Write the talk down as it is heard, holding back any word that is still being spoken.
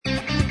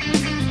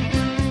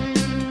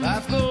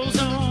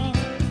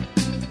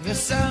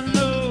Yes, I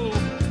know.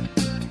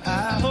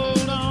 I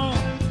hold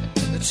on.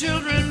 The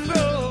children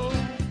grow.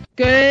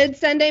 Good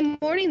Sunday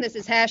morning. This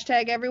is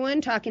Hashtag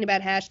Everyone, talking about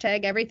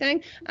hashtag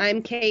everything.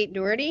 I'm Kate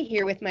Doherty,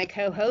 here with my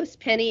co-hosts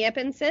Penny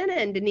Eppinson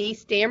and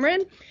Denise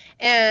Dameron.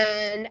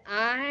 And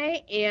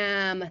I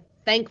am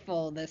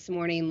thankful this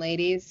morning,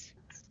 ladies.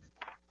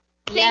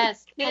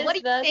 Yes, What are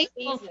you the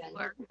thankful season.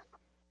 for?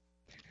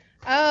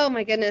 Oh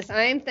my goodness,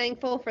 I am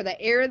thankful for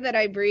the air that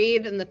I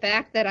breathe and the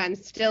fact that I'm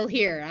still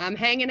here. I'm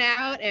hanging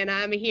out and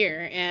I'm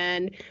here.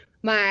 And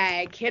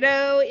my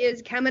kiddo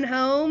is coming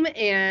home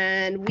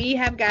and we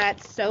have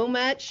got so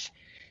much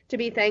to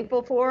be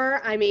thankful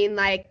for. I mean,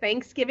 like,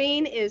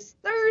 Thanksgiving is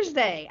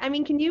Thursday. I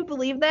mean, can you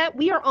believe that?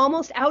 We are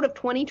almost out of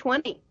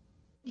 2020.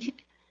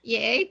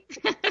 Yay.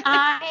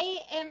 I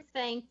am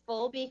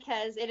thankful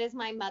because it is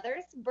my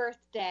mother's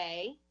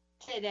birthday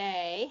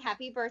today.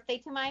 Happy birthday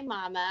to my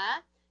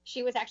mama.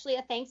 She was actually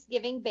a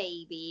Thanksgiving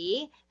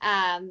baby,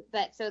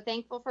 but so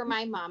thankful for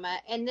my mama.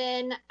 And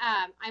then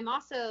I'm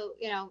also,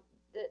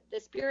 the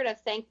spirit of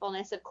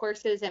thankfulness, of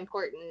course, is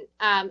important.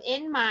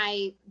 In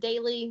my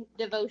daily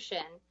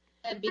devotion,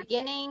 the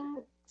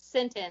beginning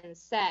sentence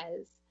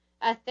says,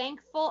 "A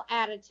thankful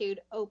attitude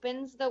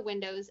opens the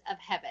windows of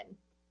heaven."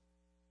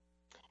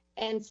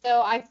 And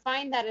so I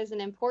find that as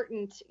an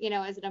important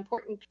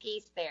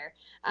piece there.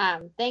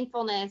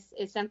 Thankfulness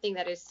is something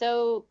that is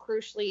so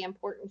crucially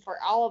important for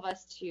all of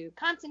us to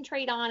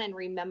concentrate on and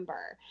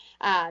remember,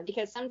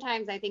 because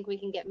sometimes I think we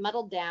can get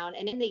muddled down.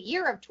 And in the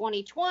year of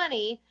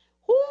 2020,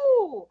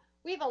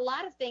 we have a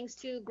lot of things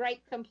to gripe,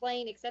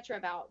 complain, etc.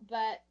 about,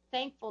 but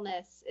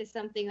thankfulness is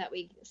something that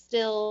we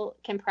still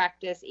can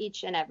practice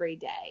each and every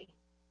day.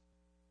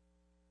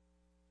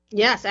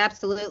 Yes,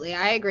 absolutely.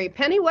 I agree.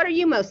 Penny, what are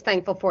you most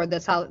thankful for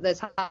this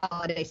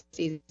holiday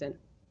season?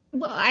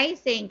 Well, I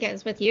think,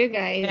 as with you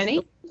guys,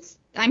 Penny?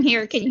 I'm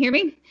here. Can you hear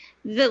me?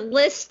 The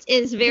list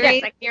is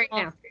very Yes, I can hear you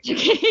now.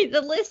 Okay,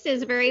 the list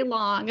is very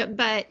long,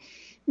 but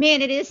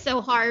man, it is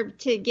so hard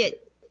to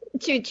get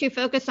to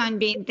focus on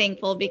being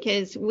thankful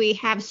because we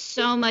have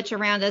so much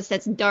around us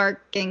that's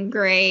dark and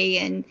gray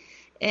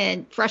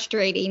and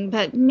frustrating.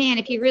 But man,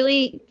 if you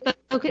really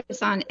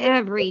focus on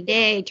every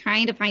day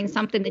trying to find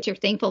something that you're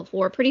thankful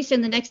for, pretty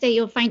soon the next day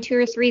you'll find 2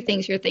 or 3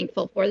 things you're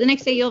thankful for. The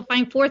next day you'll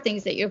find 4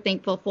 things that you're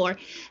thankful for.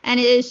 And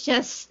it is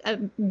just a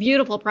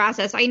beautiful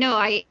process. I know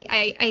I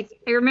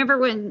remember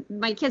when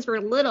my kids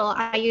were little,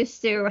 I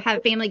used to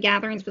have family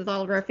gatherings with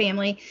all of our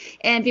family.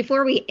 And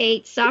before we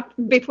ate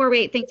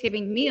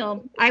Thanksgiving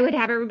meal, I would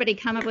have everybody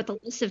come up with a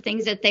list of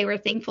things that they were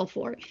thankful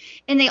for.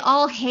 And they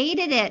all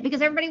hated it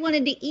because everybody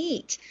wanted to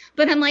eat.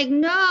 But I'm like,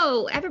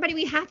 no, everybody,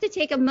 we have to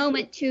take a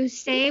moment to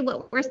say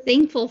what we're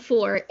thankful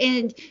for.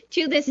 And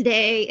to this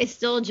day, it's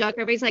still a joke.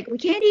 Everybody's like, we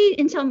can't eat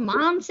until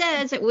mom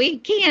says that we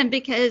can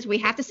because we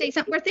have to say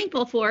something we're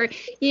thankful for,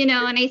 and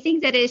I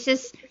think that it's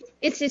just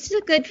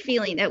a good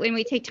feeling that when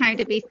we take time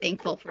to be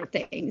thankful for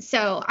things.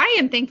 So I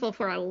am thankful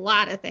for a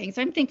lot of things.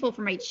 I'm thankful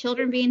for my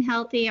children being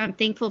healthy. I'm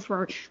thankful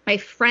for my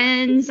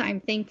friends. I'm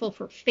thankful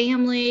for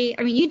family.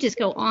 I mean, you just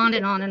go on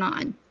and on and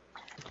on.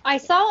 I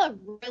saw a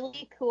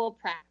really cool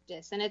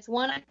practice, and it's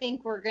one I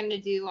think we're going to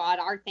do on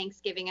our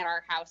Thanksgiving at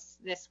our house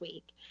this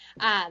week,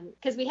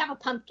 because we have a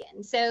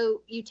pumpkin.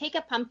 So you take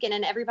a pumpkin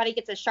and everybody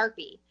gets a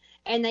Sharpie,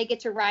 and they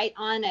get to write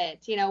on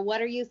it,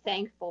 what are you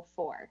thankful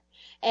for?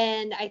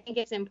 And I think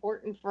it's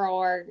important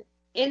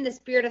in the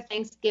spirit of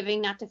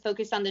Thanksgiving, not to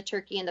focus on the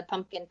turkey and the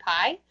pumpkin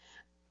pie,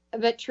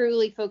 but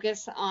truly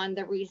focus on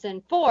the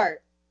reason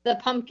for the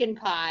pumpkin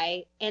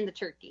pie and the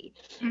turkey.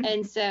 Mm-hmm.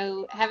 And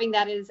so having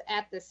that is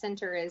at the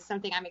center is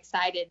something I'm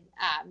excited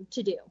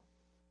to do.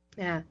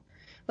 Yeah.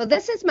 Well,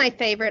 this is my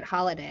favorite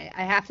holiday.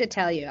 I have to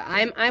tell you,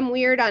 I'm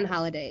weird on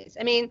holidays.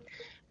 I mean,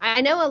 I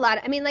know a lot.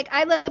 I mean, like,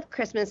 I love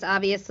Christmas,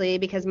 obviously,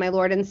 because my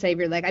Lord and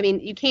Savior,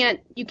 you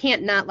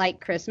can't not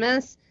like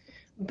Christmas.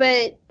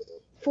 But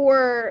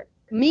for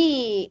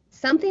me,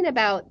 something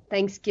about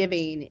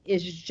Thanksgiving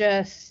is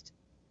just,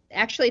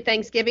 actually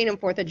Thanksgiving and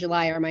 4th of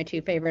July are my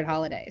 2 favorite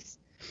holidays.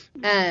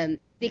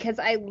 Because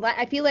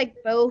I feel like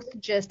both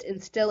just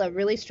instill a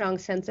really strong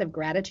sense of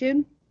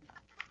gratitude,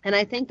 and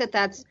I think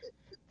that's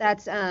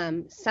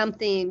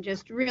something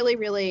just really,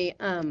 really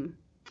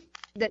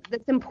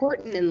that's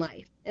important in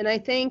life. And I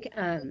think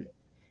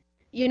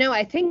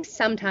I think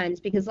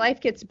sometimes because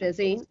life gets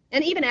busy,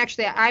 and even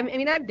actually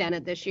I've done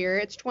it this year.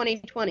 It's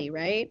 2020,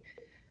 right?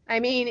 I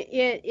mean,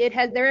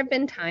 there have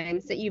been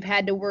times that you've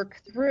had to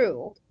work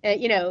through,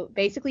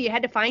 basically you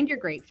had to find your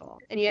grateful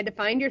and you had to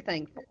find your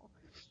thankful.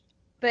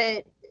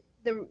 But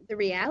the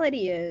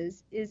reality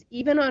is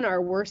even on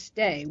our worst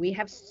day, we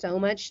have so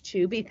much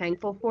to be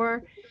thankful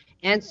for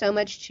and so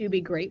much to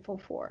be grateful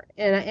for.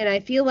 And I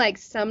feel like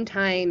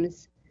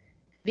sometimes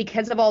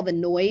because of all the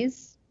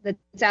noise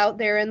that's out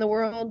there in the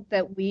world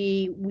that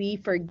we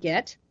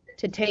forget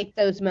to take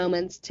those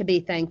moments to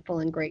be thankful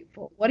and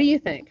grateful. What do you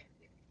think?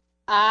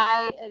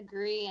 I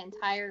agree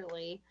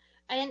entirely.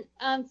 And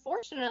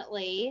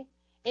unfortunately,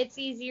 it's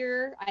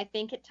easier, I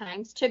think, at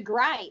times to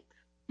gripe.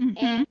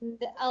 Mm-hmm.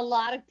 And a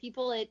lot of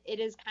people, it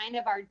is kind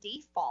of our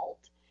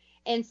default.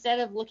 instead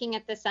of looking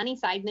at the sunny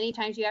side, many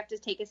times you have to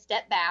take a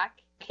step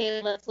back.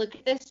 Okay, let's look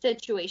at this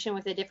situation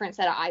with a different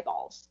set of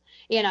eyeballs,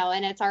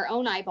 and it's our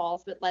own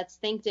eyeballs, but let's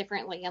think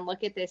differently and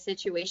look at this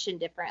situation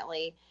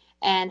differently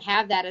and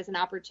have that as an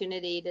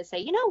opportunity to say,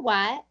 you know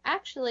what,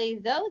 actually,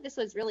 though this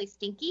was really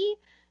stinky,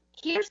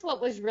 here's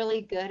what was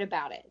really good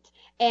about it.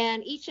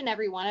 And each and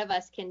every one of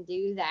us can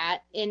do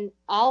that in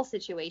all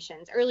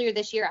situations. Earlier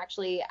this year,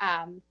 actually,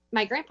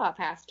 my grandpa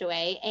passed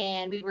away,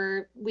 and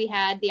we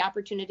had the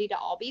opportunity to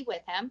all be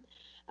with him.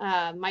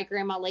 My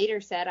grandma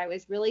later said, I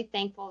was really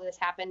thankful this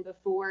happened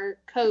before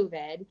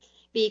COVID,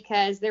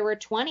 because there were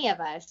 20 of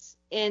us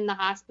in the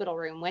hospital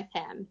room with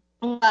him.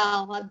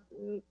 Well,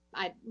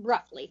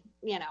 roughly,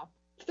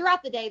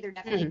 throughout the day, there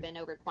definitely been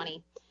over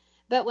 20.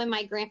 But when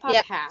my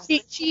grandpa passed,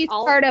 she's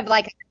part of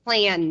like a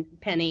clan,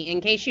 Penny.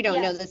 In case you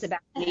don't know this about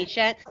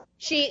Anisha,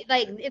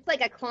 it's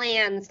like a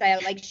clan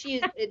style. Like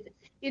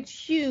it's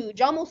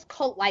huge, almost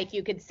cult-like,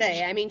 you could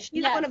say. I mean,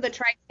 she's one of the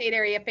tri-state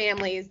area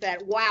families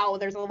that, wow,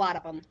 there's a lot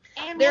of them.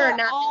 And there are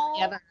not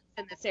many of us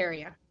in this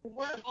area.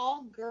 We're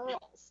all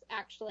girls,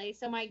 actually.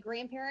 So my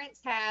grandparents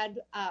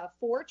had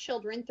 4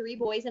 children, 3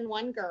 boys and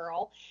 1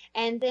 girl,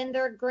 and then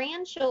their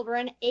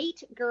grandchildren,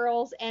 8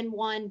 girls and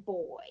 1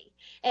 boy.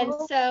 And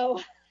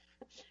so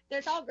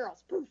there's all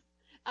girls. Poof.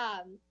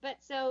 But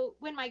so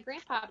when my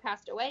grandpa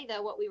passed away,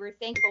 though,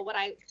 what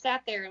I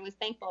sat there and was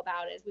thankful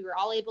about is we were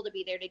all able to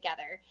be there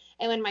together.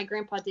 And when my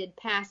grandpa did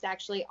pass,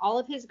 actually, all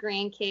of his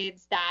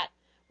grandkids that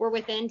were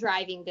within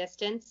driving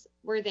distance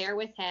were there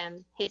with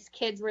him. His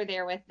kids were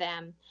there with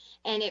them.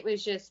 And it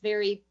was just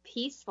very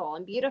peaceful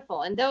and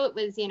beautiful. And though it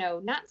was,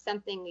 not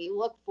something you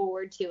look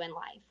forward to in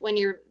life, when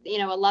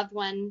a loved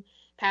one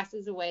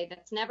passes away,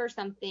 that's never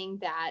something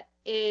that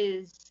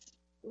is,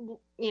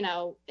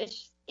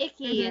 it's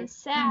icky and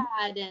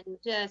sad and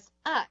just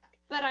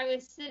But I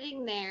was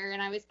sitting there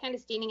and I was kind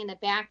of standing in the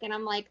back, and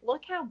I'm like,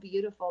 look how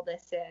beautiful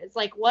this is.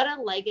 Like, what a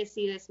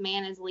legacy this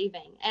man is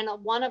leaving, and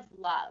one of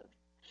love.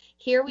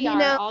 Here we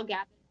are all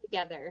gathered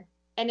together,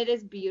 and it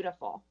is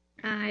beautiful.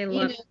 I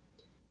love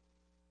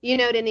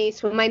it.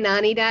 Denise, when my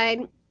nanny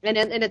died, and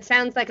it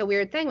sounds like a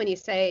weird thing when you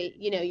say,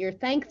 you're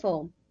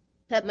thankful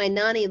that my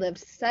nanny lived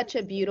such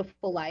a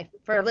beautiful life.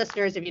 For our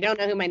listeners, if you don't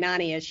know who my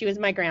nanny is, she was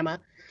my grandma.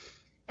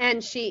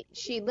 And she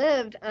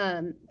lived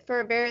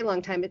for a very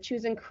long time, but she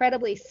was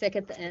incredibly sick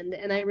at the end.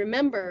 And I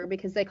remember,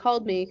 because they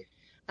called me,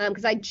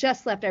 because I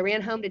just left. I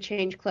ran home to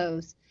change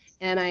clothes.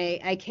 And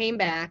I came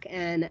back,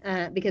 and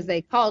because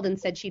they called and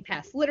said she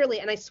passed, literally.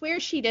 And I swear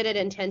she did it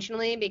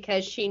intentionally,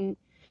 because she's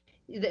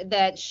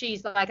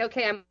like,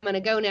 okay, I'm going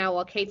to go now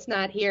while Kate's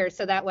not here,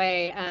 so that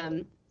way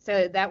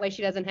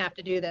she doesn't have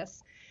to do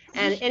this.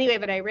 And anyway,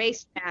 but I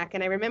raced back,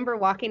 and I remember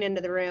walking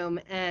into the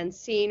room and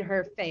seeing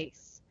her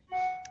face.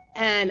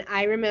 And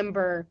I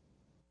remember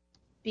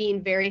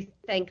being very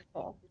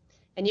thankful.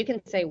 And you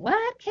can say,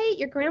 what, Kate?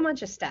 Your grandma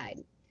just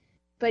died.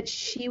 But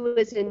she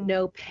was in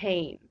no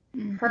pain.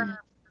 Mm-hmm. Her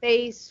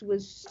face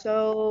was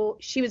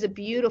she was a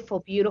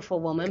beautiful, beautiful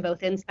woman,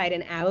 both inside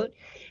and out.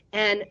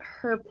 And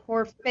her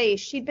poor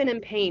face, she'd been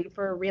in pain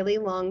for a really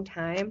long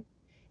time,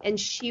 and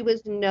she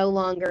was no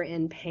longer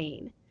in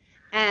pain.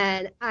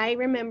 And I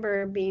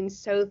remember being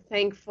so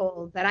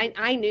thankful that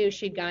I knew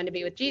she'd gone to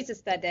be with Jesus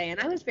that day. And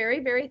I was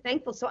very, very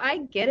thankful. So I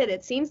get it.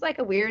 It seems like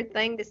a weird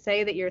thing to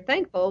say that you're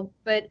thankful,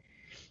 but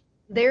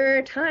there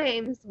are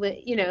times when,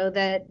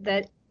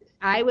 that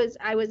I was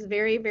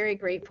very, very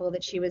grateful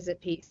that she was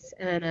at peace.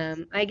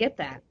 And I get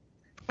that.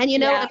 And,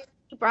 I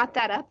brought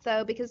that up,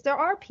 though, because there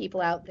are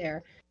people out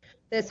there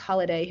this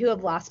holiday who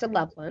have lost a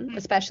loved one,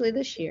 especially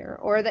this year,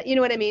 or that, you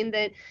know what I mean,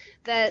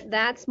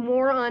 that's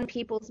more on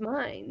people's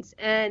minds.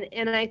 And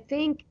I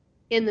think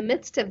in the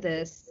midst of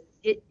this,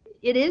 it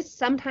is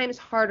sometimes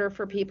harder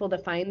for people to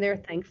find they're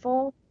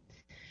thankful.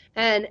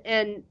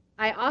 And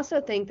I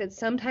also think that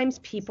sometimes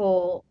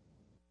people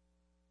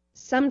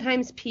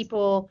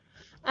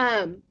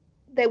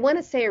they want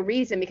to say a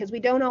reason, because we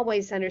don't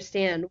always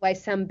understand why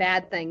some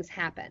bad things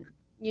happen.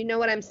 You know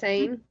what I'm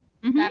saying?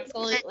 Mm-hmm.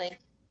 Absolutely.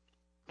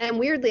 And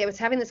weirdly, I was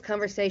having this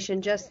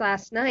conversation just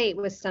last night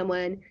with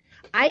someone.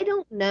 I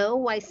don't know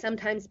why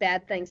sometimes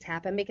bad things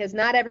happen, because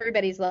not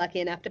everybody's lucky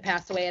enough to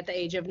pass away at the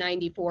age of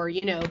 94,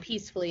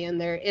 peacefully in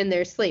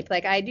their sleep.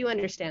 Like, I do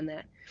understand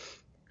that.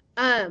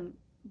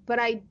 But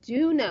I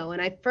do know,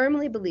 and I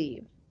firmly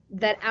believe,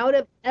 that out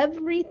of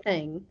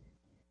everything,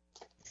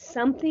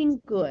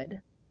 something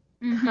good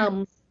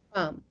comes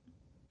from.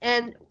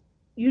 And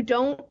you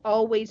don't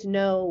always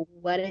know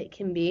what it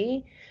can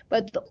be,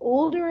 but the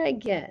older I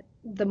get,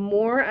 the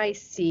more I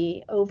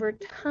see over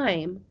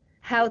time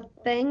how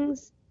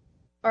things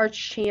are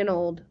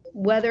channeled,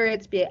 whether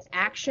it's by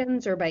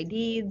actions or by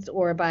deeds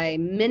or by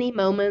many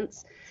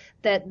moments,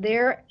 that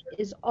there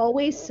is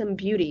always some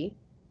beauty.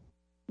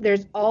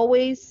 There's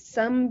always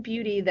some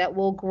beauty that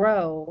will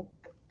grow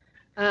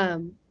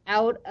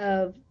out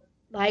of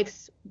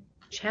life's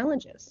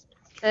challenges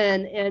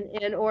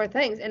and or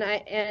things. And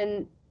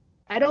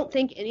I don't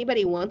think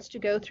anybody wants to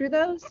go through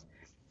those,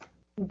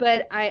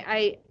 but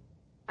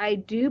I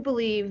do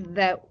believe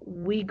that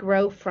we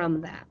grow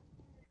from that.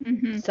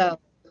 Mm-hmm. So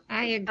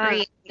I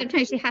agree.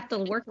 Sometimes you have to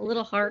work a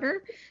little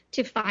harder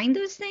to find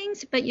those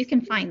things, but you can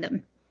find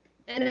them.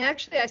 And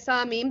actually, I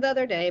saw a meme the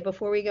other day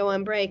before we go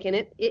on break, and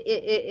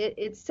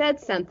it said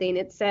something.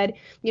 It said,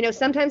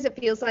 sometimes it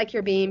feels like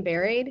you're being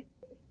buried.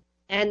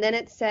 And then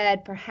it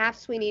said,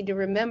 perhaps we need to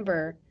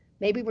remember,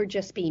 maybe we're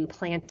just being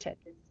planted.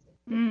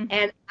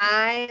 And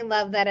I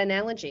love that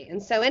analogy.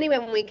 And so anyway,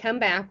 when we come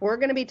back, we're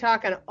going to be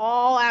talking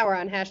all hour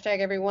on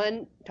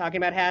 #everyone,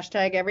 talking about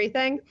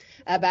 #everything,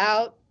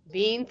 about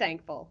being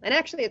thankful. And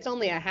actually, it's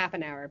only a half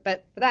an hour,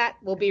 but for that,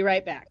 we'll be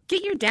right back.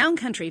 Get your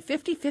Downcountry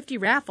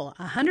 50/50 raffle,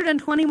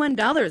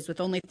 $121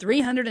 with only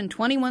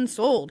 321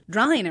 sold.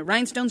 Drawing at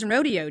Rhinestones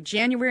Rodeo,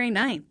 January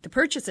 9th. To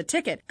purchase a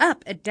ticket,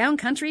 up at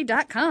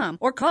downcountry.com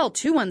or call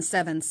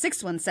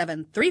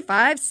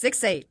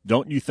 217-617-3568.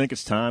 Don't you think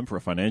it's time for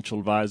a financial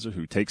advisor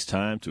who takes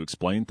time to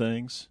explain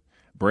things?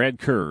 Brad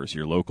Kurz,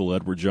 your local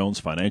Edward Jones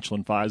financial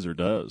advisor,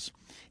 does.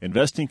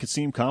 Investing can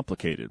seem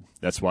complicated.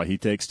 That's why he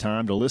takes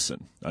time to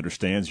listen,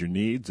 understands your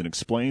needs, and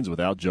explains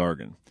without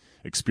jargon.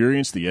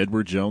 Experience the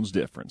Edward Jones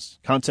difference.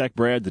 Contact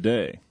Brad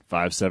today,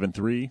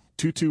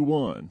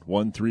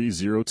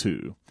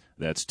 573-221-1302.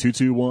 That's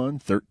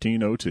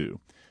 221-1302.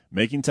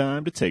 Making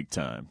time to take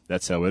time.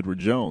 That's how Edward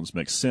Jones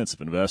makes sense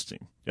of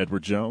investing.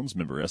 Edward Jones,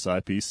 member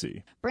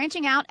SIPC.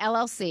 Branching Out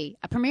LLC,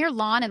 a premier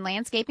lawn and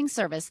landscaping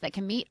service that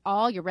can meet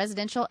all your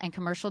residential and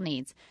commercial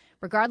needs.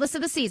 Regardless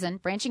of the season,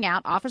 Branching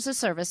Out offers a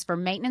service for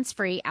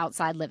maintenance-free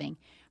outside living.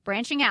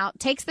 Branching Out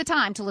takes the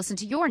time to listen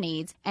to your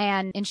needs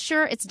and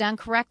ensure it's done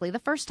correctly the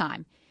first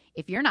time.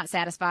 If you're not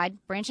satisfied,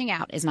 Branching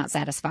Out is not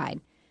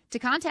satisfied. To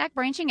contact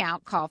Branching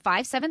Out, call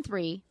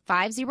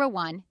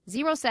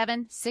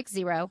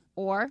 573-501-0760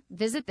 or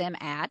visit them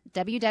at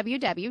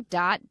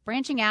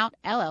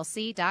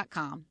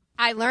www.branchingoutllc.com.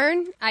 I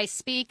learn, I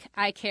speak,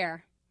 I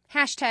care.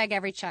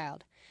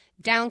 #everychild.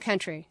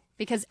 Downcountry,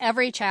 because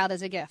every child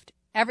is a gift.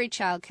 Every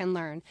child can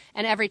learn,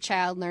 and every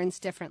child learns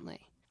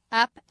differently.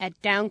 Up at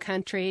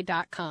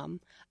downcountry.com.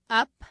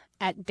 Up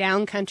at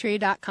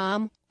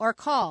downcountry.com or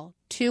call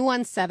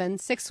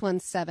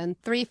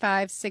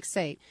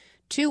 217-617-3568.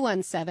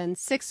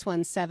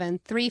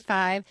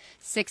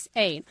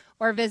 217-617-3568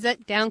 or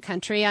visit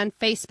Downcountry on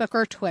Facebook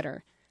or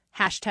Twitter.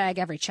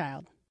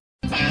 #everychild.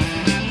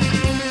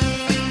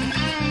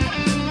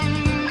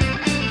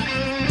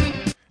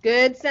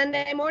 Good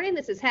Sunday morning.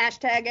 This is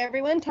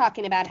 #everyone,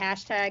 talking about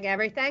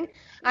 #everything.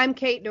 I'm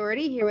Kate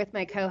Doherty here with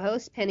my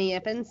co-hosts Penny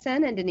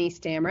Ippenson and Denise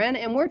Dameron,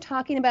 and we're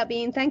talking about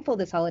being thankful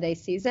this holiday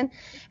season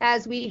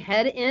as we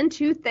head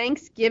into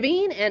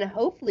Thanksgiving and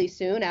hopefully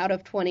soon out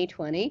of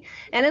 2020.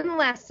 And in the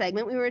last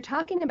segment, we were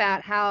talking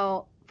about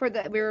how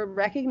we were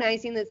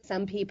recognizing that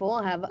some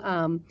people have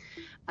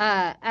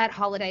at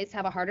holidays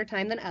have a harder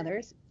time than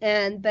others,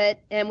 and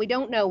we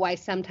don't know why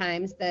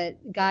sometimes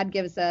that God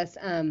gives us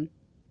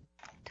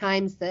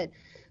times that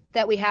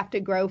we have to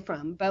grow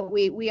from. But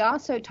we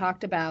also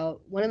talked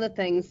about one of the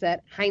things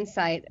that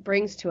hindsight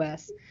brings to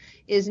us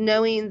is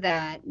knowing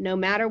that no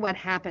matter what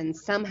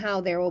happens, somehow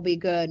there will be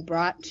good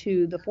brought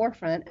to the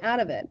forefront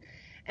out of it.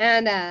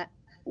 And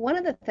one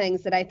of the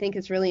things that I think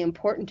is really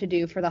important to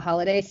do for the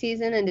holiday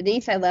season, and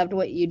Denise, I loved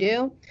what you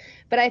do,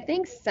 but I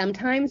think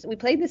sometimes, we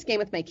played this game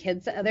with my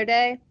kids the other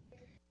day,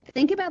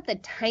 think about the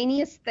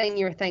tiniest thing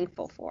you're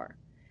thankful for.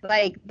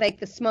 Like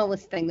the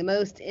smallest thing, the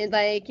most,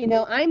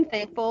 I'm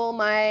thankful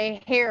my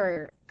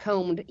hair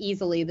combed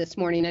easily this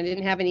morning. I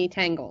didn't have any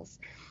tangles.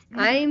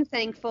 I'm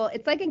thankful.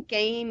 It's like a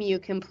game you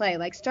can play.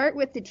 Like, start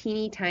with the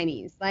teeny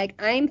tinies. Like,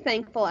 I'm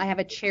thankful I have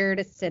a chair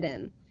to sit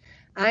in.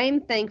 I'm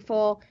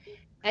thankful.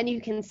 And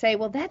you can say,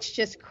 well, that's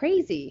just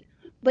crazy.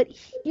 But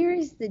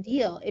here's the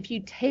deal. If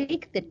you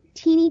take the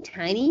teeny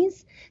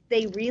tinies,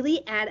 they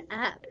really add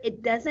up.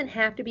 It doesn't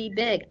have to be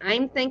big.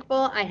 I'm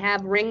thankful I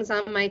have rings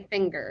on my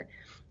finger.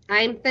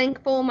 I'm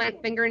thankful my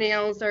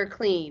fingernails are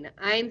clean.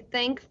 I'm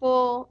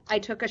thankful I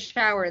took a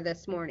shower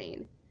this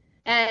morning.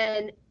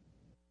 And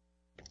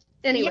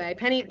anyway, yeah.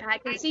 Penny, I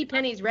can see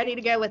Penny's ready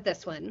to go with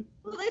this one.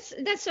 Well,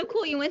 that's so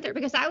cool you went there,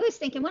 because I was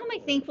thinking, what am I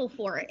thankful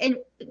for? And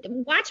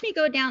watch me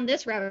go down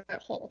this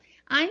rabbit hole.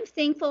 I'm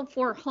thankful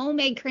for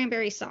homemade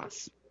cranberry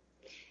sauce.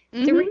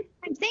 Mm-hmm. The reason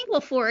I'm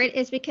thankful for it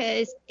is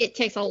because it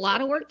takes a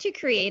lot of work to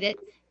create it.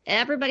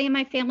 Everybody in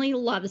my family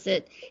loves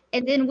it.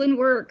 And then when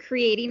we're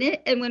creating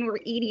it and when we're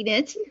eating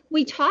it,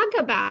 we talk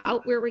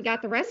about where we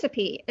got the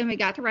recipe. And we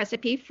got the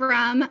recipe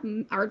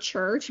from our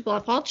church,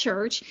 Bluff Hall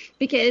Church,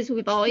 because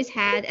we've always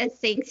had a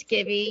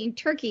Thanksgiving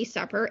turkey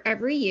supper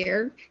every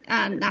year.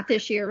 Not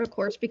this year, of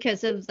course,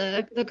 because of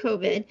the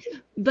COVID.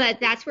 But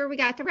that's where we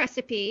got the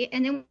recipe.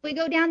 And then we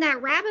go down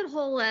that rabbit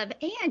hole of,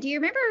 and do you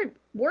remember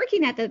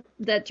working at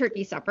the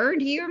turkey supper?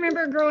 Do you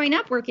remember growing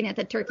up working at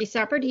the turkey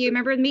supper? Do you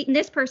remember meeting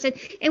this person?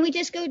 And we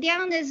just go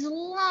down this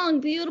long,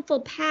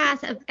 beautiful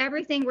path of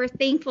everything we're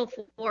thankful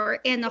for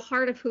and the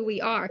heart of who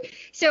we are.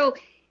 So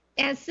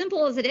as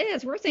simple as it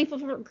is, we're thankful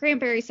for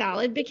cranberry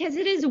salad because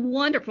it is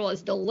wonderful.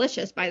 It's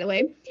delicious, by the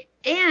way.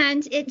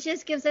 And it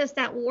just gives us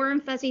that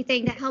warm, fuzzy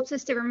thing that helps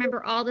us to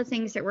remember all the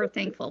things that we're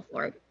thankful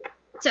for.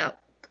 So,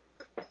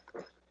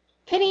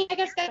 Penny, I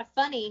just got a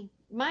funny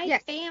My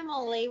Yes.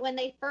 family, when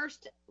they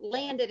first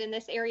landed in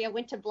this area,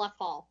 went to Bluff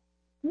Hall.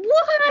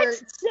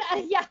 What?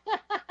 Yeah.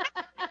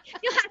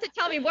 You'll have to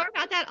tell me more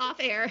about that off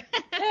air.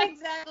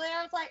 Exactly.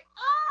 I was like,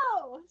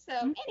 oh.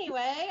 So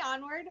anyway,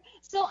 onward.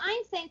 So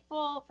I'm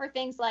thankful for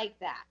things like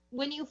that.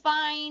 When you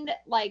find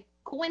like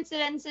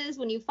coincidences,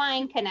 when you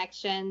find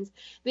connections,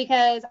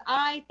 because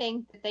I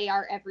think that they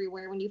are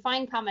everywhere. When you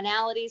find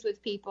commonalities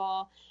with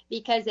people,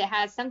 because it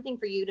has something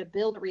for you to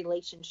build a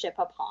relationship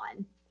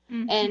upon.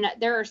 Mhm. And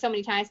there are so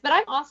many times, but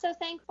I'm also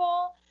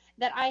thankful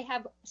that I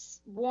have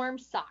warm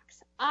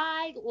socks.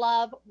 I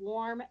love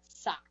warm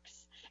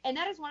socks. And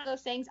that is one of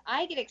those things.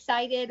 I get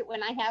excited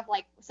when I have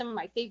like some of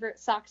my favorite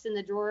socks in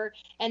the drawer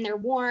and they're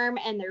warm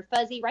and they're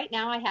fuzzy. Right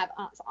now I have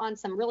on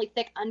some really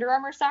thick Under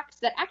Armour socks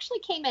that actually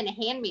came in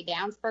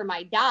hand-me-downs for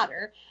my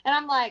daughter. And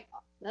I'm like,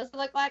 those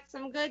look like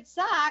some good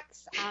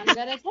socks. I'm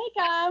going to take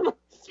them.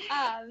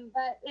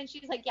 And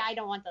she's like, yeah, I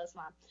don't want those,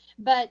 Mom.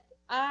 But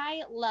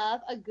I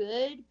love a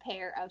good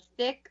pair of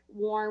thick,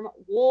 warm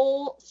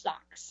wool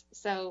socks.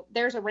 So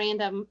there's a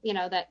random,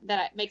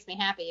 that makes me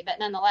happy. But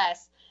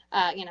nonetheless,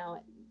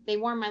 they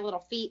warm my little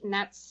feet, and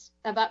that's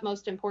of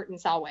utmost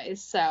importance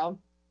always. So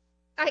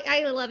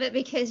I love it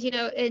because,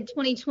 in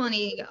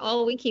 2020,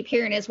 all we keep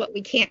hearing is what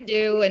we can't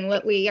do and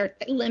what we are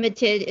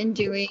limited in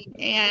doing.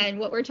 And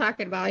what we're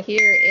talking about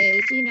here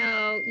is,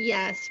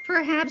 yes,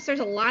 perhaps there's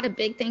a lot of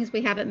big things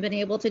we haven't been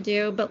able to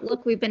do, but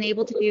look, we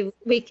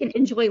can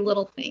enjoy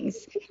little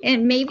things.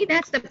 And maybe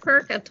that's the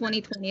perk of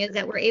 2020 is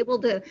that we're able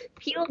to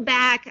peel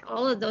back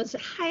all of those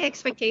high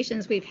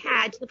expectations we've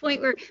had to the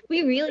point where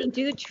we really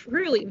do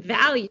truly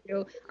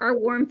value our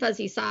warm,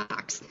 fuzzy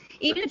socks,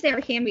 even if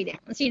they're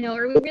hand-me-downs,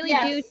 or we really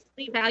do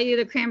value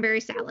the cranberry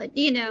salad,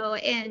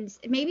 and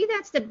maybe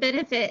that's the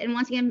benefit. And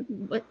once again,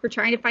 what we're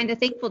trying to find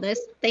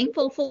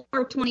thankful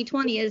for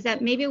 2020 is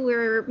that maybe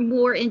we're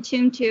more in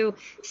tune to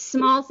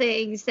small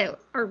things that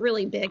are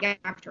really big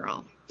after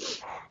all.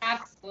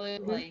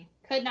 Absolutely.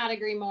 Could not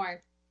agree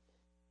more.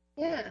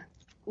 Yeah.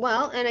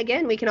 Well, and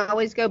again, we can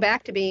always go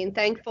back to being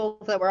thankful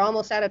that we're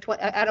almost out of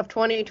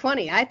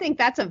 2020. I think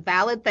that's a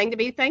valid thing to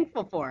be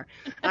thankful for.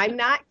 I'm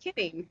not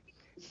kidding.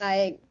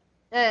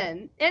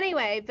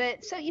 Anyway,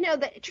 but so,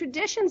 the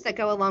traditions that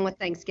go along with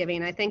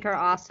Thanksgiving, I think are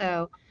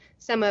also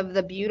some of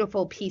the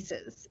beautiful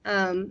pieces,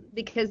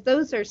 because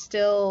those are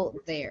still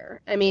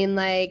there. I mean,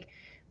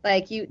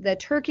 the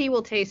turkey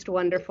will taste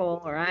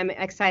wonderful, or I'm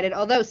excited.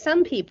 Although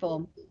some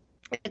people,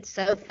 it's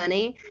so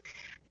funny,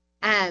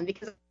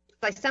 because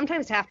I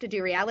sometimes have to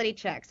do reality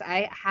checks.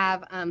 I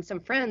have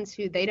some friends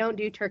who they don't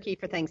do turkey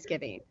for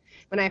Thanksgiving.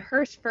 When I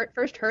first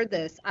heard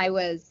this, I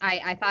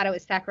thought it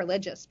was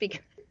sacrilegious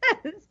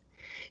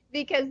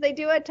because they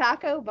do a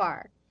taco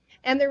bar.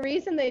 And the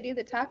reason they do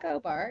the taco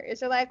bar is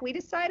they're like, we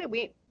decided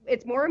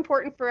it's more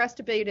important for us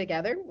to be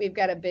together. We've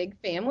got a big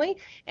family,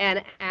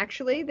 and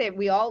actually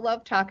we all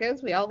love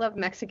tacos. We all love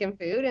Mexican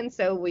food, and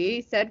so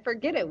we said,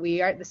 forget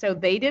it. So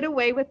they did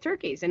away with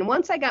turkeys. And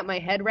once I got my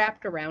head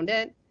wrapped around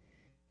it,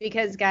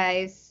 because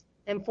guys,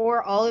 and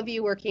for all of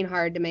you working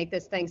hard to make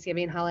this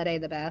Thanksgiving holiday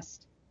the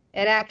best,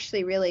 it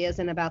actually really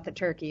isn't about the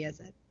turkey, is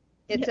it?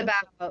 It's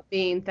about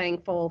being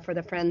thankful for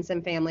the friends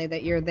and family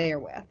that you're there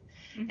with.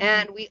 Mm-hmm.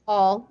 And we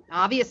all,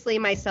 obviously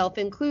myself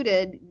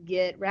included,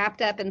 get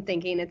wrapped up in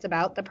thinking it's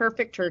about the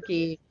perfect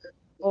turkey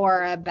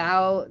or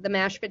about the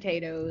mashed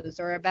potatoes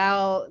or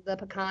about the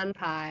pecan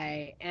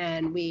pie.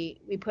 And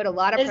we put a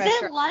lot of pressure.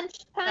 Is it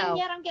lunchtime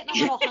yet? I'm getting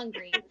a little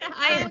hungry.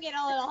 I'm getting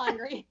a little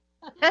hungry.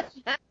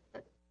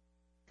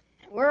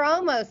 We're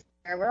almost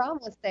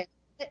there.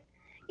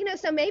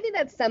 So maybe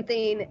that's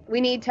something we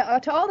need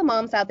to all the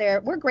moms out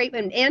there. We're great,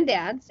 and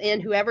dads,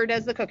 and whoever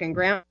does the cooking,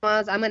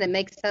 grandmas. I'm going to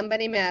make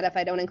somebody mad if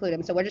I don't include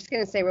them. So we're just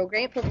going to say we're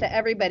grateful to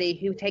everybody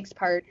who takes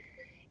part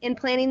in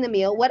planning the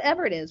meal,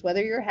 whatever it is,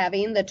 whether you're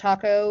having the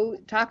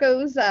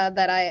tacos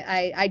that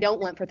I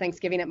don't want for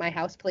Thanksgiving at my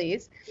house,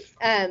 please,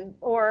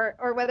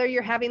 or whether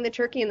you're having the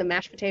turkey and the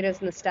mashed potatoes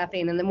and the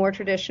stuffing and the more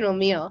traditional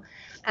meal.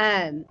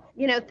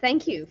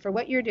 Thank you for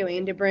what you're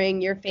doing to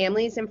bring your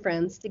families and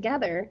friends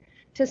together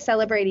to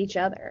celebrate each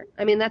other.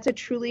 I mean, that's a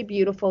truly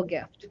beautiful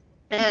gift.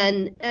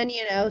 And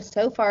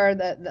so far,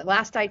 the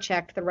last I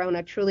checked, the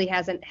Rona truly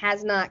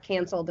has not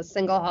canceled a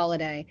single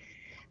holiday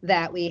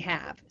that we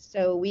have.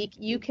 So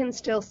you can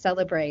still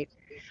celebrate.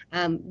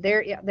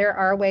 There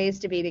are ways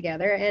to be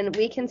together, and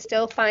we can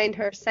still find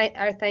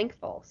our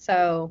thankful.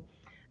 So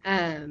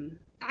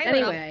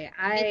anyway,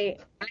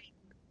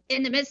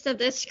 in the midst of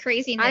this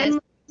craziness,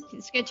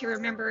 it's good to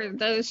remember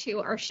those who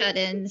are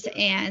shut-ins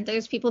and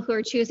those people who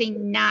are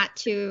choosing not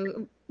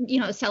to,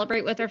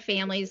 celebrate with their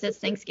families this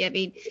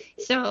Thanksgiving.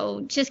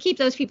 So just keep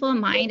those people in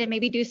mind and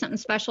maybe do something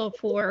special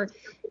for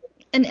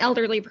an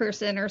elderly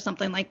person or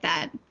something like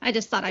that. I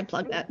just thought I'd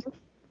plug that.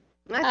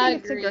 I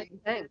think it's a great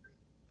thing.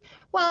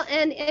 Well,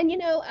 and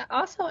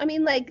also, I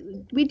mean,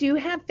 we do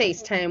have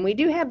FaceTime, we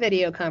do have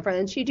video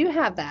conference, you do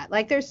have that.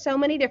 There's so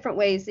many different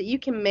ways that you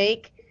can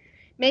make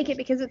it,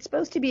 because it's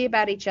supposed to be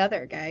about each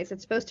other, guys.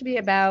 It's supposed to be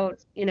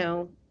about,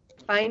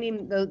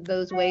 finding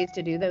those ways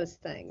to do those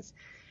things.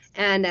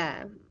 And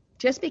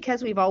just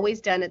because we've always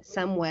done it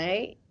some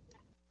way,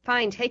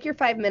 fine, take your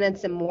 5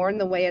 minutes and mourn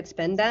the way it's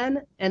been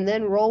done, and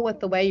then roll with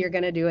the way you're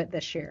going to do it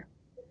this year.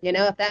 You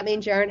know, if that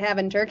means you aren't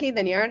having turkey,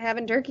 then you aren't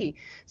having turkey.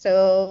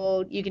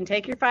 So you can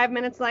take your 5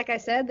 minutes, like I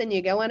said, then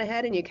you go on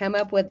ahead and you come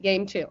up with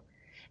game 2.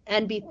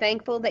 And be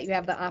thankful that you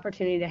have the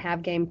opportunity to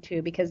have game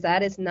 2, because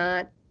that's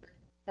not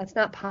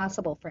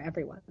possible for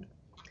everyone.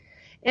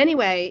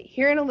 Anyway,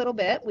 here in a little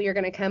bit, we are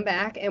going to come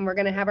back and we're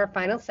going to have our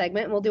final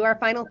segment, and we'll do our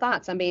final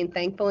thoughts on being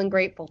thankful and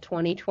grateful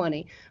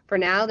 2020. For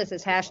now, this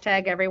is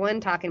Hashtag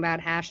Everyone talking about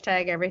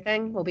hashtag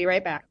everything. We'll be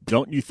right back.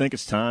 Don't you think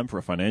it's time for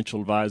a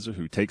financial advisor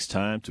who takes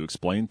time to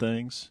explain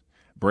things?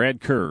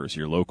 Brad Kurz,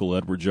 your local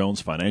Edward Jones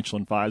financial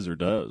advisor,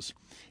 does.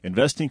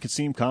 Investing can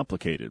seem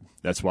complicated.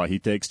 That's why he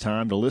takes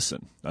time to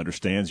listen,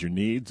 understands your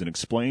needs, and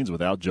explains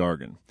without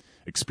jargon.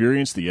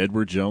 Experience the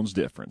Edward Jones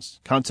difference.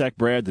 Contact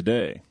Brad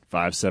today,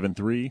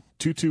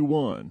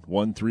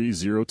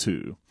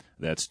 573-221-1302.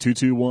 That's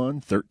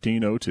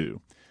 221-1302.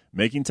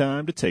 Making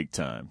time to take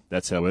time.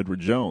 That's how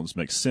Edward Jones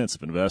makes sense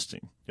of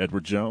investing.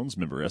 Edward Jones,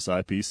 member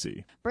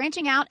SIPC.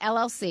 Branching Out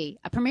LLC,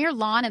 a premier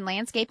lawn and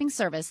landscaping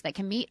service that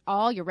can meet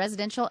all your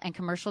residential and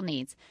commercial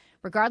needs.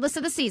 Regardless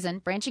of the season,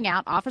 Branching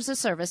Out offers a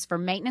service for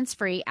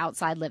maintenance-free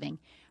outside living.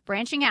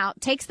 Branching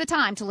Out takes the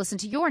time to listen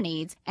to your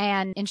needs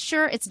and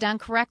ensure it's done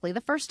correctly the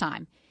first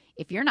time.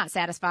 If you're not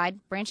satisfied,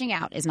 Branching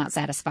Out is not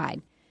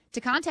satisfied. To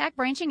contact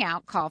Branching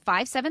Out, call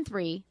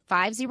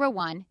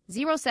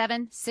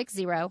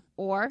 573-501-0760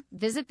 or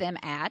visit them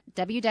at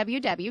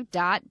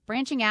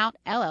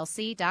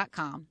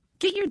www.branchingoutllc.com.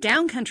 Get your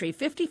Downcountry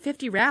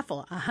 50-50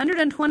 raffle,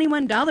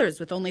 $121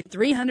 with only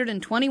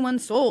 321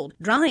 sold.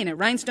 Drawing at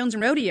Rhinestones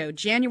and Rodeo,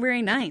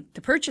 January 9th.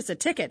 To purchase a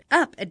ticket,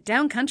 up at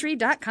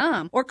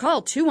downcountry.com or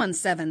call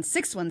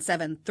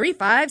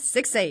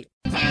 217-617-3568.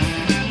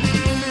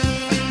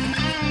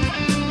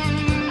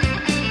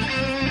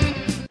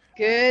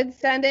 Good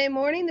Sunday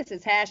morning. This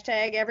is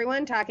Hashtag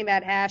Everyone talking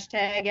about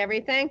hashtag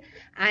everything.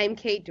 I'm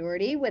Kate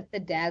Doherty with the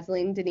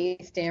dazzling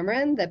Denise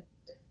Dameron, the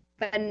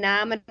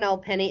phenomenal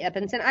Penny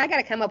Eppenson. I got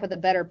to come up with a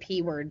better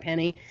P word,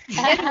 Penny.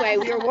 Anyway,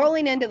 we are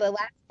rolling into the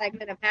last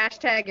segment of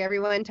Hashtag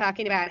Everyone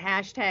talking about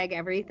hashtag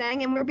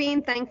everything, and we're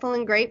being thankful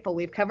and grateful.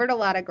 We've covered a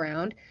lot of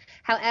ground.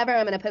 However,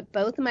 I'm going to put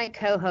both of my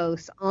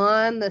co-hosts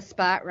on the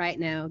spot right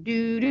now.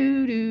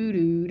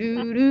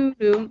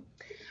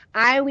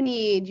 I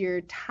need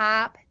your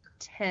top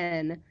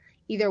 10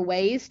 either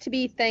ways to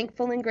be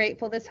thankful and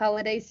grateful this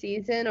holiday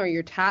season, or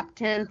your top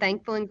 10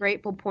 thankful and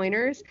grateful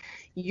pointers.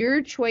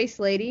 Your choice,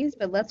 ladies,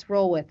 but let's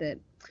roll with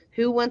it.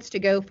 Who wants to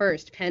go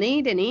first?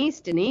 Penny, Denise,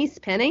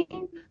 Penny?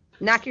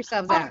 Knock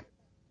yourselves out.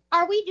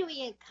 Are we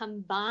doing a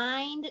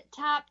combined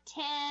top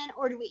 10,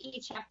 or do we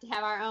each have to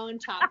have our own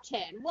top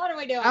 10? What are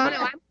we doing? Oh,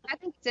 no, I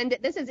think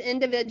this is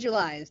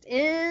individualized.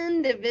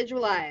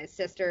 Individualized,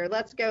 sister.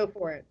 Let's go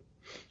for it.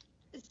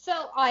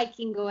 So I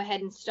can go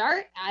ahead and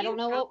start. I don't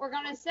know what we're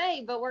going to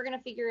say, but we're going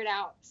to figure it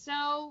out.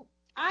 So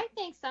I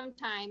think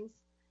sometimes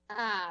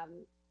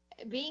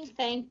being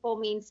thankful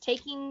means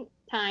taking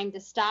time to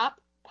stop,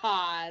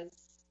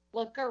 pause,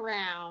 look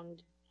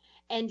around,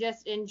 and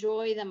just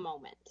enjoy the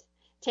moment.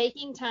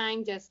 Taking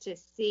time just to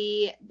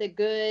see the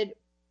good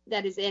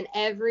that is in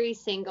every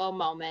single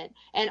moment.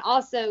 And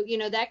also,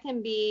 that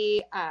can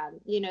be,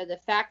 the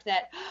fact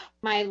that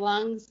my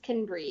lungs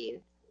can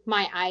breathe,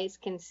 my eyes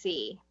can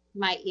see,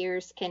 my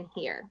ears can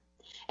hear,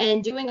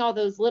 and doing all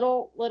those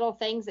little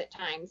things at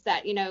times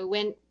that,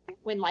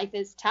 when life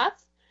is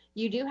tough,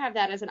 you do have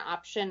that as an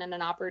option and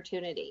an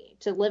opportunity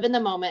to live in the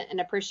moment and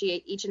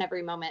appreciate each and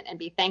every moment and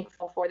be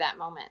thankful for that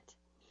moment.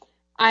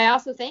 I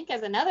also think,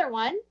 as another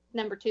one,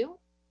 number 2,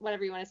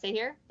 whatever you want to say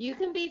here, you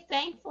can be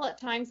thankful at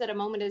times that a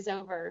moment is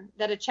over,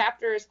 that a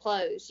chapter is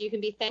closed. You can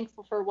be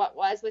thankful for what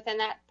was within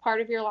that part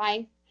of your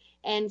life.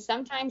 And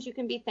sometimes you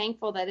can be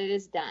thankful that it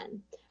is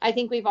done. I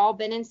think we've all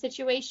been in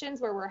situations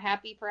where we're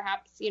happy,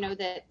 perhaps,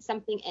 that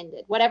something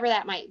ended, whatever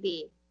that might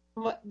be.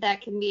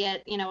 That can be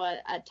a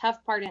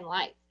tough part in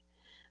life.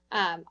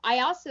 I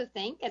also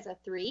think, as a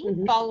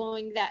 3,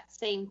 following that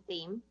same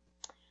theme,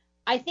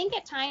 I think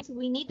at times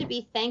we need to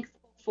be thankful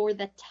for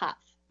the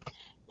tough,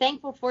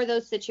 thankful for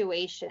those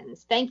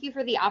situations. Thank you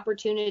for the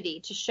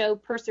opportunity to show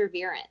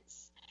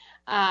perseverance.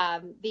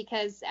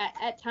 Because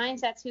at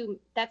times that's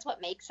what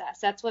makes us,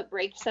 that's what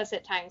breaks us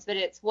at times, but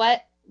it's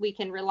what we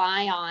can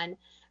rely on,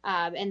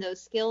 and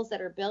those skills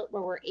that are built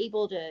where we're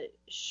able to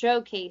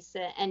showcase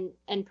and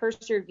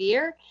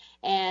persevere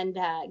and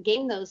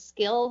gain those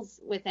skills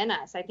within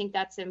us. I think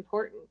that's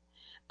important.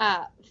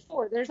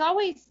 4, there's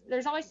always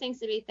things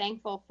to be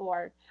thankful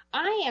for.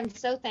 I am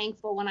so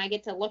thankful when I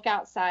get to look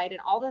outside and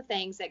all the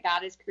things that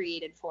God has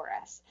created for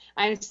us.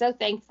 I'm so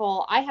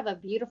thankful. I have a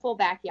beautiful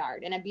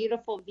backyard and a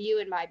beautiful view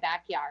in my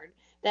backyard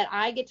that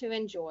I get to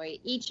enjoy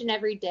each and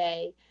every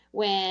day.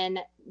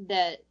 When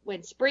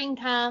spring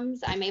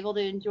comes, I'm able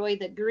to enjoy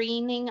the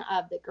greening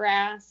of the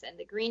grass and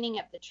the greening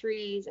of the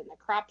trees and the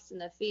crops in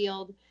the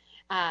field.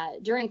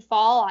 During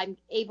fall, I'm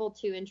able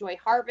to enjoy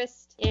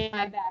harvest in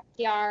my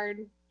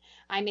backyard.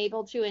 I'm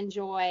able to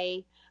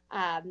enjoy,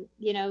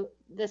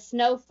 the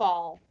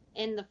snowfall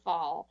in the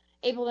fall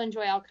able to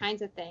enjoy all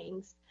kinds of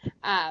things.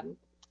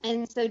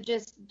 And so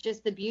just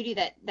the beauty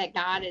that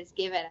God has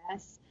given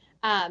us.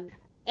 And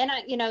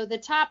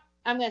the top,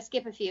 I'm going to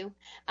skip a few.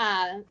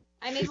 I'm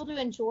able to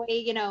enjoy,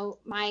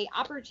 my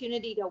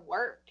opportunity to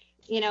work.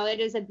 It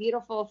is a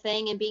beautiful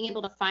thing, and being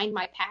able to find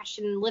my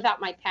passion, live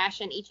out my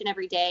passion each and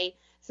every day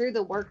through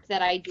the work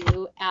that I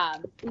do. I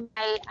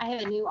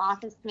have a new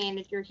office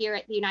manager here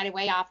at the United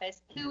Way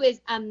office who is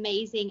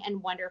amazing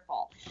and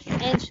wonderful.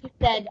 And she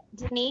said,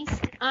 Denise,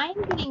 I'm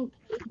getting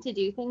paid to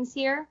do things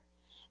here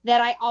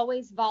that I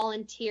always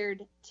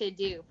volunteered to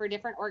do for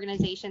different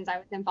organizations I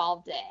was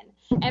involved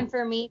in. And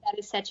for me, that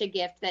is such a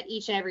gift that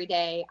each and every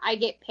day I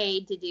get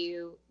paid to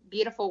do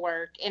beautiful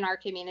work in our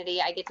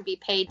community. I get to be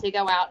paid to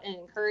go out and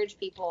encourage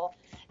people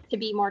to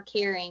be more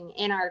caring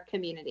in our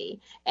community.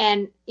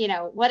 And,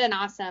 what an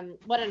awesome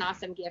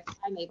gift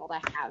I'm able to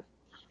have.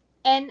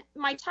 And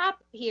my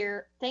top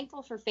here,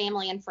 thankful for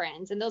family and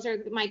friends. And those are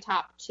my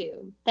top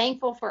two.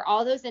 Thankful for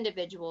all those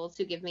individuals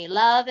who give me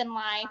love in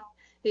life,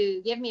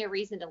 who give me a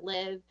reason to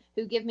live,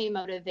 who give me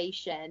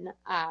motivation,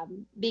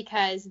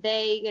 because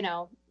they,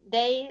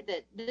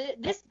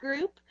 this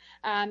group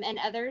and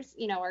others,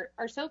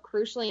 are so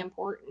crucially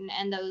important.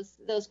 And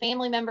those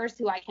family members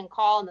who I can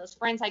call, and those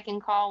friends I can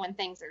call when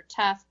things are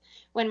tough,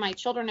 when my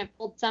children have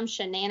pulled some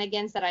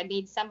shenanigans that I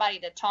need somebody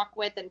to talk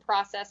with and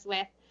process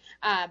with,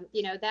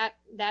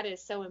 that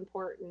is so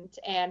important.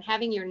 And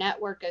having your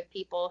network of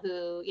people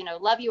who,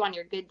 love you on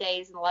your good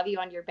days and love you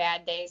on your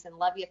bad days and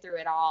love you through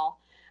it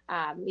all.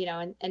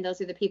 And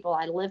those are the people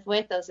I live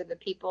with. Those are the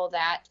people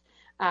that,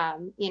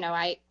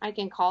 I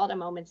can call at a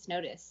moment's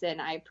notice,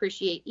 and I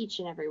appreciate each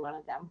and every one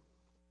of them.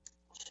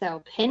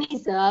 So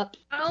pennies up.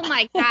 Oh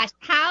my gosh.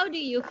 How do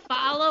you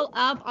follow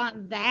up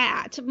on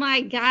that?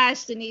 My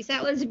gosh, Denise,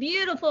 that was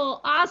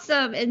beautiful.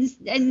 Awesome.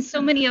 And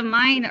so many of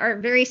mine are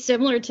very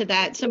similar to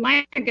that. So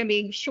mine are going to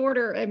be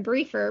shorter and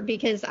briefer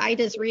because I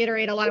just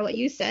reiterate a lot of what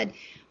you said.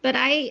 But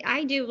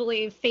I do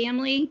believe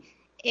family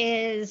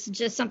is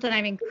just something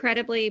I'm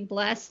incredibly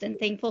blessed and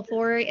thankful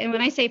for. And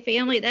when I say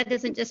family, that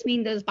doesn't just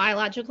mean those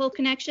biological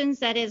connections.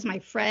 That is my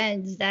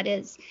friends. That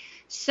is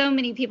so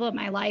many people in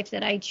my life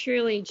that I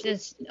truly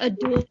just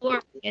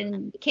adore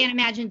and can't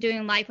imagine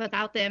doing life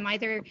without them.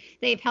 Either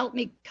they've helped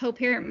me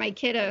co-parent my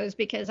kiddos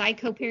because I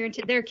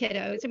co-parented their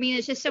kiddos. I mean,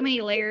 it's just so many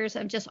layers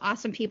of just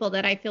awesome people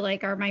that I feel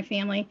like are my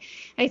family.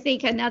 I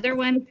think another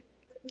one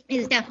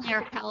is definitely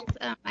our health.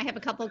 I have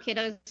a couple of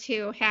kiddos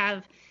who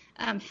have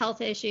health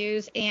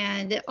issues,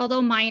 and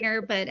although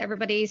minor, but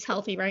everybody's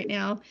healthy right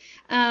now.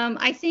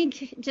 I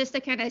think just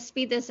to kind of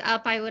speed this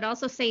up, I would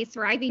also say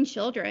thriving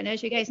children.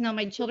 As you guys know,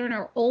 my children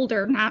are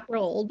older, not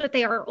real old, but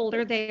they are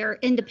older. They are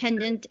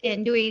independent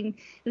and doing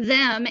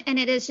them. And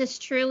it is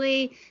just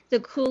truly the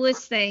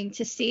coolest thing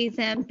to see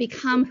them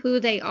become who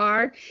they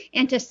are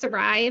and to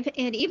thrive.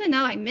 And even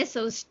though I miss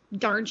those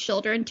darn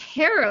children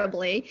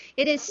terribly,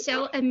 it is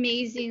so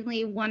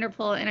amazingly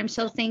wonderful. And I'm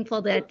so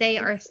thankful that they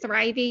are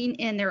thriving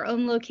in their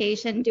own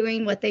location,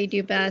 doing what they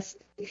do best.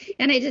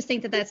 And I just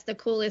think that that's the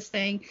coolest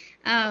thing.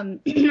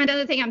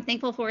 Another thing I'm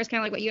thankful for is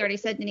kind of like what you already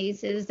said,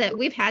 Denise, is that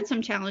we've had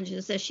some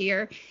challenges this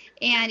year.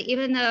 And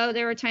even though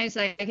there were times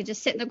that I could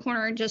just sit in the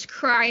corner and just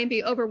cry and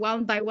be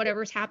overwhelmed by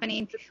whatever's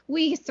happening,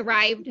 we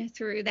thrived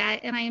through that.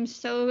 And I am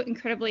so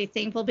incredibly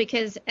thankful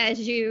because, as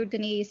you,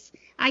 Denise,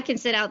 I can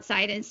sit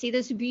outside and see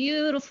this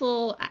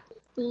beautiful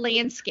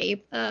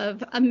landscape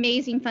of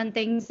amazing fun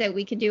things that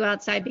we can do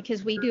outside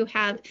because we do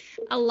have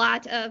a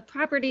lot of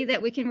property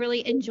that we can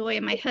really enjoy,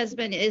 and my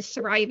husband is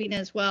thriving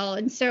as well.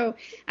 And so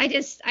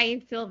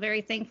I feel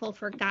very thankful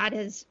for God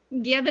has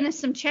given us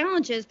some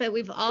challenges, but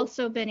we've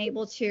also been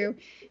able to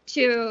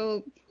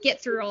get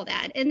through all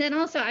that. And then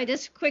also I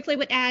just quickly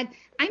would add,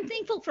 I'm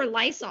thankful for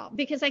Lysol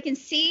because I can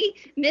see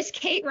Miss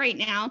Kate right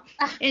now,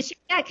 and she's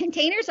got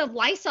containers of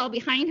Lysol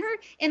behind her.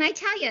 And I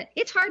tell you,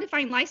 it's hard to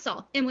find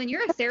Lysol. And when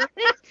you're a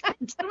therapist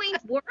doing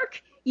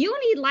work, you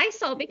need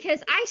Lysol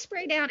because I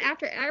spray down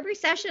after every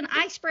session.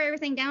 I spray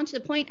everything down to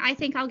the point I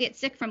think I'll get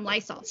sick from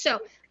Lysol. So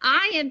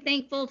I am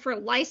thankful for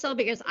Lysol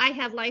because I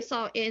have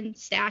Lysol in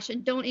stash,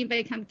 and don't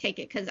anybody come take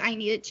it because I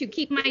need it to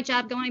keep my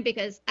job going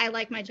because I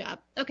like my job.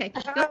 Okay.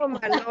 Oh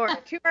my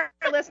Lord. To our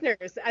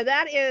listeners,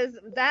 that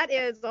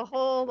is a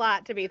whole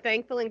lot to be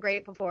thankful and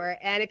grateful for.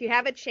 And if you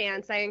have a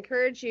chance, I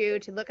encourage you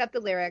to look up the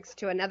lyrics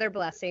to Another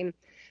Blessing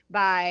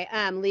by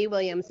Lee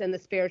Williams and the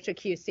Spiritual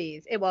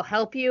QCs. It will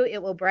help you.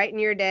 It will brighten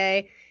your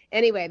day.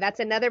 Anyway, that's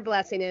another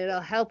blessing, and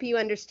it'll help you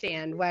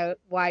understand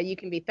why you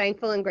can be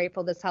thankful and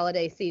grateful this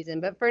holiday season.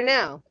 But for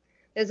now,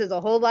 this is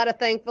a whole lot of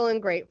thankful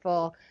and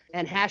grateful,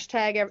 and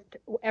hashtag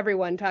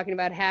everyone talking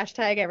about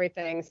hashtag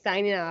everything.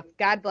 Signing off.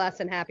 God bless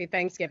and happy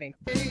Thanksgiving.